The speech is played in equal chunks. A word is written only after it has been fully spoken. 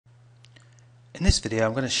In this video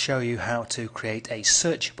I'm going to show you how to create a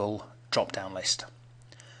searchable drop-down list.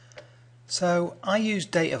 So I use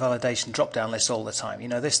data validation drop-down lists all the time. You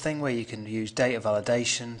know, this thing where you can use data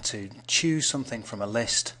validation to choose something from a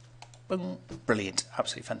list. Boom, brilliant,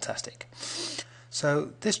 absolutely fantastic.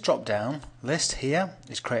 So this drop-down list here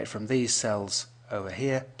is created from these cells over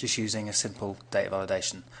here, just using a simple data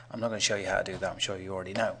validation. I'm not going to show you how to do that, I'm sure you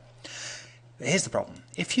already know. But here's the problem.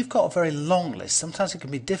 If you've got a very long list, sometimes it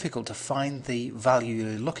can be difficult to find the value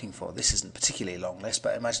you're looking for. This isn't a particularly long list,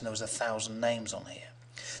 but imagine there was 1,000 names on here.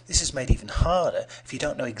 This is made even harder if you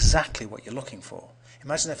don't know exactly what you're looking for.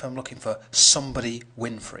 Imagine if I'm looking for somebody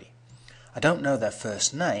Winfrey. I don't know their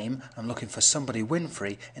first name, I'm looking for somebody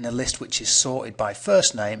Winfrey in a list which is sorted by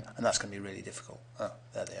first name, and that's going to be really difficult. Oh,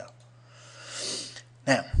 there they are.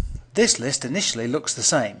 Now, this list initially looks the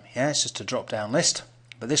same. Yeah, it's just a drop-down list.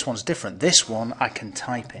 But this one's different. This one I can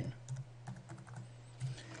type in.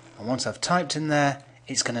 And once I've typed in there,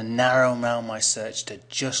 it's going to narrow down my search to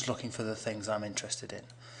just looking for the things I'm interested in.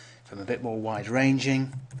 If I'm a bit more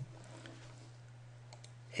wide-ranging,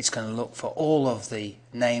 it's going to look for all of the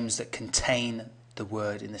names that contain the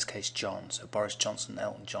word, in this case John. So Boris Johnson,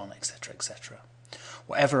 Elton John, etc., etc.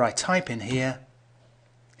 Whatever I type in here,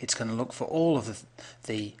 it's going to look for all of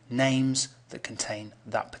the names that contain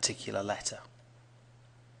that particular letter,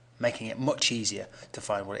 making it much easier to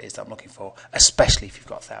find what it is that I'm looking for, especially if you've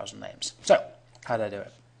got 1,000 names. So, how do I do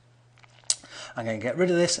it? I'm going to get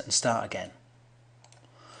rid of this and start again.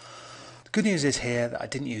 The good news is here that I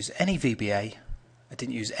didn't use any VBA, I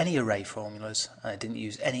didn't use any array formulas, and I didn't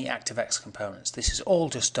use any ActiveX components. This is all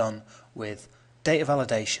just done with data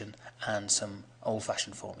validation and some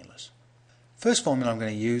old-fashioned formulas. First formula I'm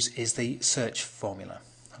going to use is the search formula.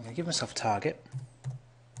 I'm going to give myself a target.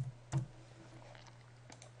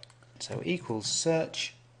 So equals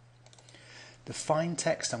search. The find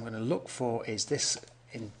text I'm going to look for is this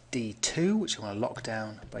in D2, which I'm going to lock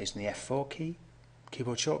down by using the F4 key,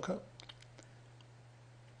 keyboard shortcut.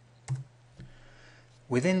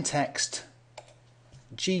 Within text,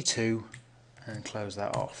 G2, and close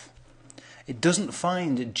that off. It doesn't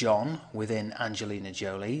find John within Angelina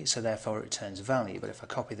Jolie, so therefore it returns value. But if I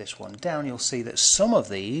copy this one down, you'll see that some of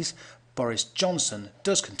these, Boris Johnson,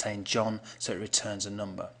 does contain John, so it returns a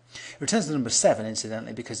number. It returns the number 7,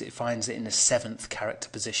 incidentally, because it finds it in the 7th character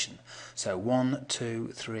position. So 1, 2,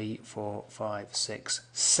 3, 4, 5, 6,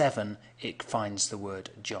 7, it finds the word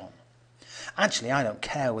John. Actually, I don't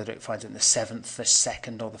care whether it finds it in the 7th, the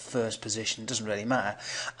 2nd, or the 1st position. It doesn't really matter.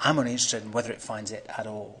 I'm only interested in whether it finds it at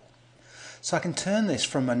all. So I can turn this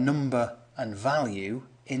from a number and value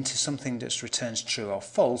into something that returns true or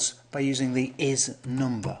false by using the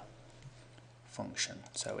ISNUMBER function.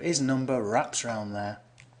 So ISNUMBER wraps around there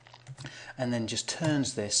and then just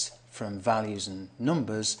turns this from values and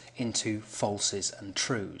numbers into falses and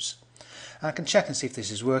trues. And I can check and see if this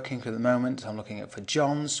is working. At the moment I'm looking at for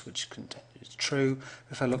John's, which is true.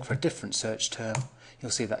 If I look for a different search term, you'll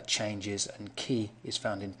see that changes, and Ki is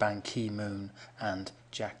found in Ban Ki-moon and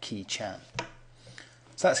Jack Ki-chan.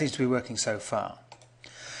 So that seems to be working so far.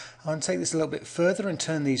 I want to take this a little bit further and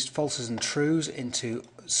turn these falses and trues into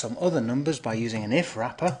some other numbers by using an if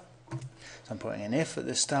wrapper. So I'm putting an if at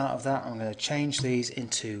the start of that. I'm going to change these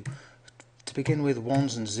into, to begin with,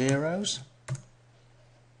 1s and 0s.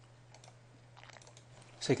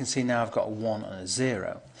 So you can see now I've got a 1 and a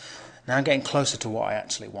 0. Now I'm getting closer to what I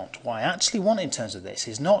actually want. What I actually want in terms of this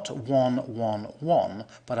is not 1, 1, 1,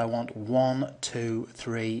 but I want 1, 2,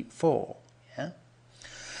 3, 4. Yeah?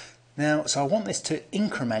 Now, so I want this to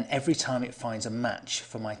increment every time it finds a match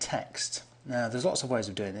for my text. Now, there's lots of ways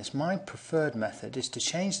of doing this. My preferred method is to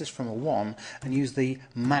change this from a 1 and use the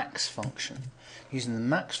max function. Using the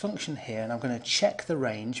max function here, and I'm going to check the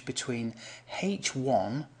range between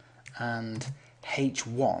H1 and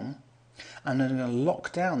H1. And then I'm going to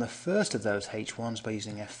lock down the first of those H1s by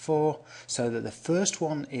using F4 so that the first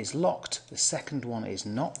one is locked, the second one is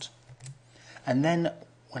not. And then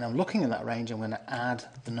when I'm looking at that range, I'm going to add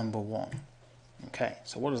the number 1. Okay,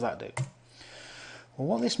 so what does that do? Well,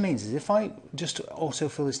 what this means is if I just also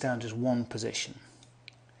fill this down just one position,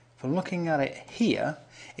 if I'm looking at it here,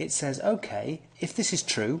 it says, okay, if this is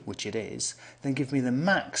true, which it is, then give me the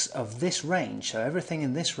max of this range. So everything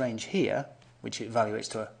in this range here, which it evaluates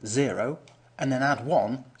to a 0, and then add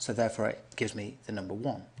 1, so therefore it gives me the number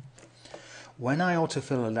 1. When I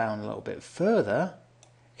autofill it down a little bit further,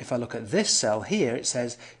 if I look at this cell here, it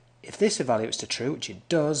says, if this evaluates to true, which it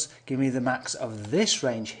does, give me the max of this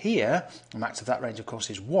range here, the max of that range of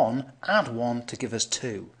course is 1, add 1 to give us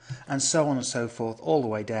 2, and so on and so forth all the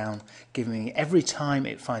way down, giving me every time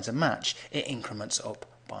it finds a match, it increments up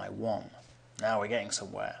by 1. Now we're getting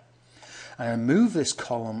somewhere. I'm going to move this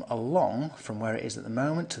column along from where it is at the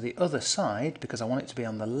moment to the other side because I want it to be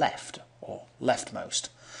on the left or leftmost.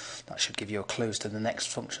 That should give you a clue as to the next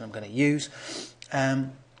function I'm going to use.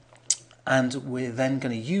 And we're then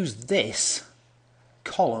going to use this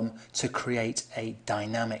column to create a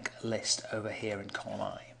dynamic list over here in column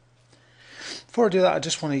I. Before I do that, I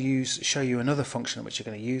just want to show you another function which you're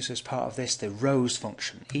going to use as part of this, the rows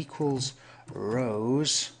function, equals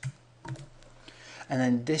rows, and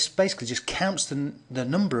then this basically just counts the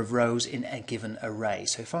number of rows in a given array.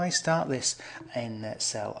 So if I start this in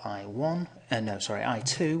cell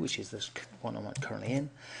I2, which is this one I'm currently in,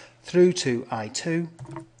 through to I2,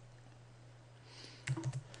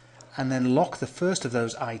 and then lock the first of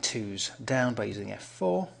those I2s down by using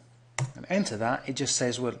F4, and enter that, it just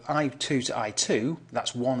says, well, I2 to I2,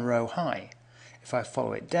 that's one row high. If I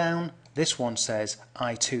follow it down, this one says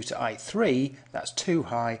I2 to I3, that's 2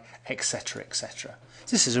 high, etc., etc.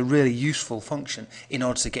 This is a really useful function in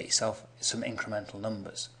order to get yourself some incremental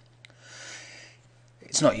numbers.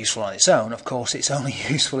 It's not useful on its own, of course, it's only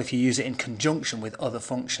useful if you use it in conjunction with other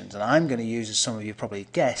functions. And I'm going to use, as some of you probably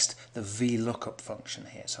guessed, the Vlookup function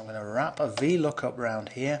here. So I'm going to wrap a Vlookup around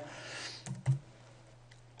here.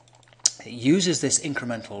 It uses this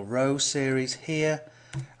incremental row series here,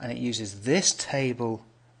 and it uses this table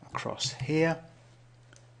across here,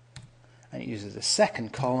 and it uses the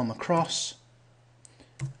second column across,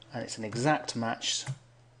 and it's an exact match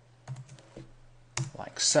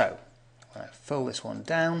like so. When I fill this one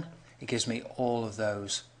down, it gives me all of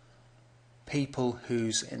those people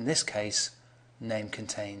whose, in this case, name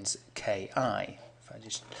contains KI. If I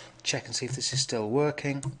just check and see if this is still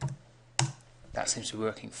working, that seems to be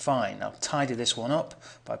working fine. I'll tidy this one up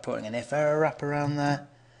by putting an IFERROR wrap around there.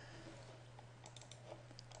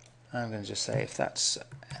 I'm going to just say if that's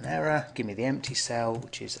an error, give me the empty cell,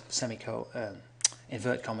 which is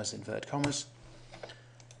invert commas, and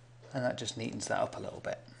that just neatens that up a little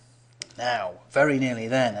bit. Now, very nearly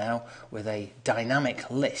there now with a dynamic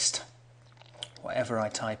list. Whatever I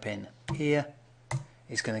type in here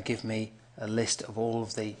is going to give me a list of all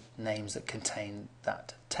of the names that contain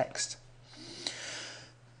that text.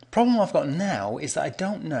 The problem I've got now is that I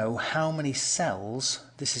don't know how many cells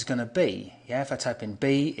this is going to be. Yeah, if I type in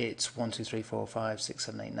B, it's 1, 2, 3, 4, 5, 6,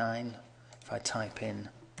 7, 8, 9. If I type in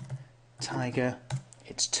Tiger,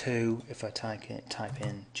 it's 2. If I type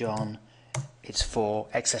in John, it's 4,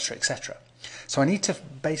 etc., etc. So I need to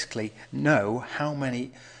basically know how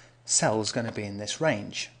many cells are going to be in this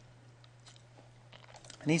range.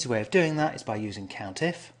 An easy way of doing that is by using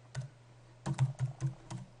COUNTIF.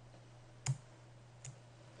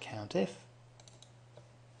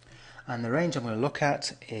 And the range I'm going to look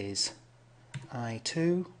at is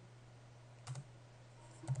I2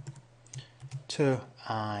 to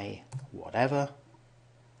I whatever,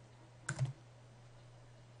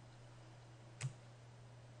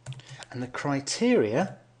 and the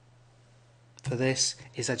criteria for this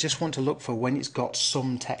is I just want to look for when it's got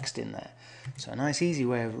some text in there. So a nice easy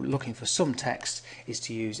way of looking for some text is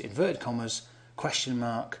to use inverted commas, question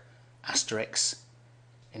mark, asterisk,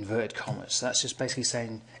 inverted commas. So that's just basically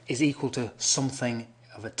saying is equal to something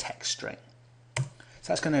of a text string. So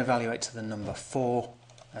that's going to evaluate to the number 4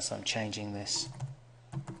 as I'm changing this.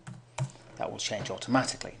 That will change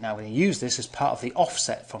automatically. Now we're going to use this as part of the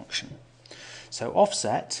offset function. So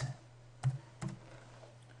offset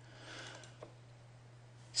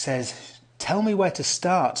says tell me where to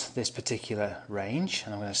start this particular range,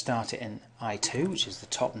 and I'm going to start it in I2, which is the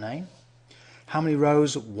top name. How many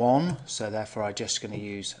rows? 1, so therefore I'm just going to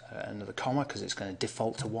use another comma because it's going to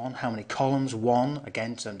default to 1. How many columns? 1,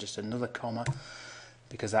 again, so I'm just another comma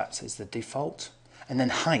because that is the default. And then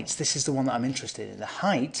heights, this is the one that I'm interested in. The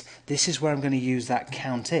height, this is where I'm going to use that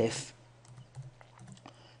COUNTIF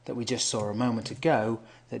that we just saw a moment ago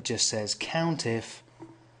that just says COUNTIF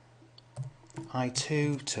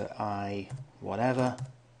I2 to I whatever,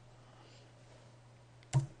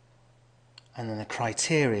 and then the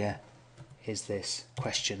criteria is this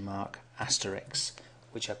question mark asterisk,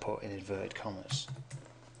 which I put in inverted commas.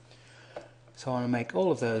 So I want to make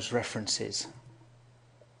all of those references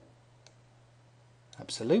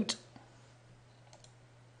absolute,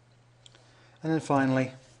 and then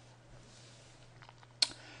finally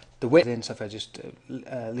the width in, so if I just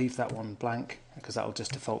leave that one blank because that will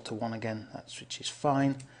just default to 1 again, which is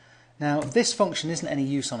fine. Now this function isn't any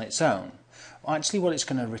use on its own. Actually what it's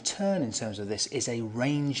going to return in terms of this is a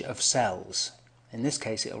range of cells. In this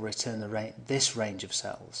case it will return this range of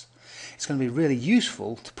cells. It's going to be really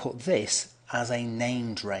useful to put this as a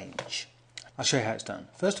named range. I'll show you how it's done.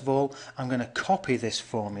 First of all, I'm going to copy this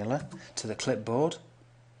formula to the clipboard.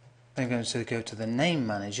 Then I'm going to go to the name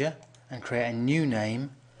manager and create a new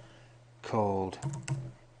name called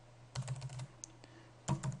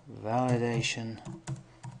validation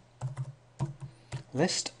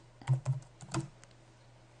list.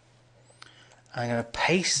 I'm going to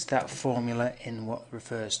paste that formula in what it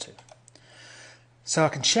refers to. So I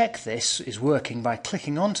can check this is working by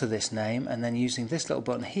clicking onto this name and then using this little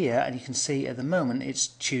button here, and you can see at the moment it's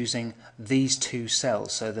choosing these two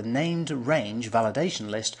cells. So the named range validation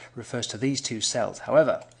list refers to these two cells.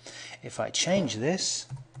 However, if I change this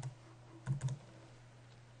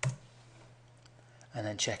and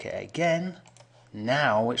then check it again,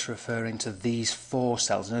 now it's referring to these 4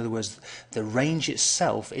 cells. In other words, the range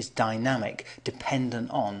itself is dynamic,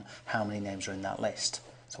 dependent on how many names are in that list.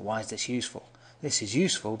 So why is this useful? This is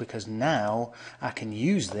useful because now I can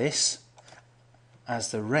use this as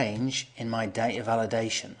the range in my data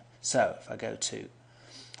validation. So if I go to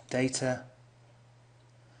data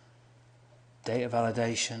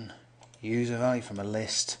validation, user value from a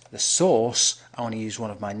list, the source, I want to use one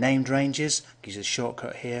of my named ranges. Use a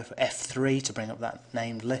shortcut here for F3 to bring up that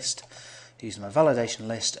named list. Use my validation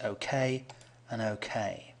list, OK, and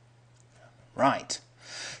OK. Right.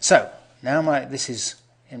 So now this is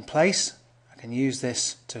in place. I can use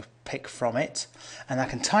this to pick from it, and I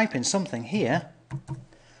can type in something here,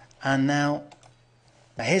 and now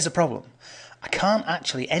here's the problem. I can't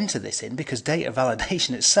actually enter this in because data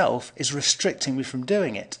validation itself is restricting me from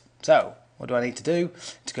doing it. So what do I need to do?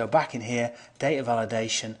 To go back in here, data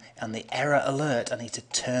validation, and the error alert, I need to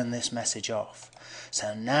turn this message off.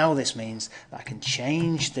 So now this means that I can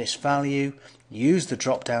change this value, use the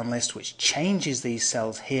drop down list, which changes these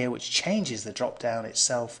cells here, which changes the drop down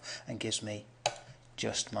itself and gives me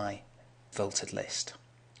just my filtered list.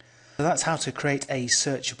 So that's how to create a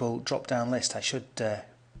searchable drop down list. I should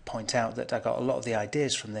point out that I got a lot of the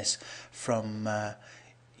ideas from this from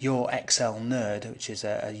Your Excel Nerd, which is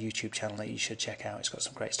a YouTube channel that you should check out. It's got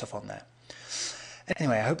some great stuff on there.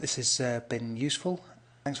 Anyway, I hope this has been useful.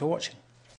 Thanks for watching.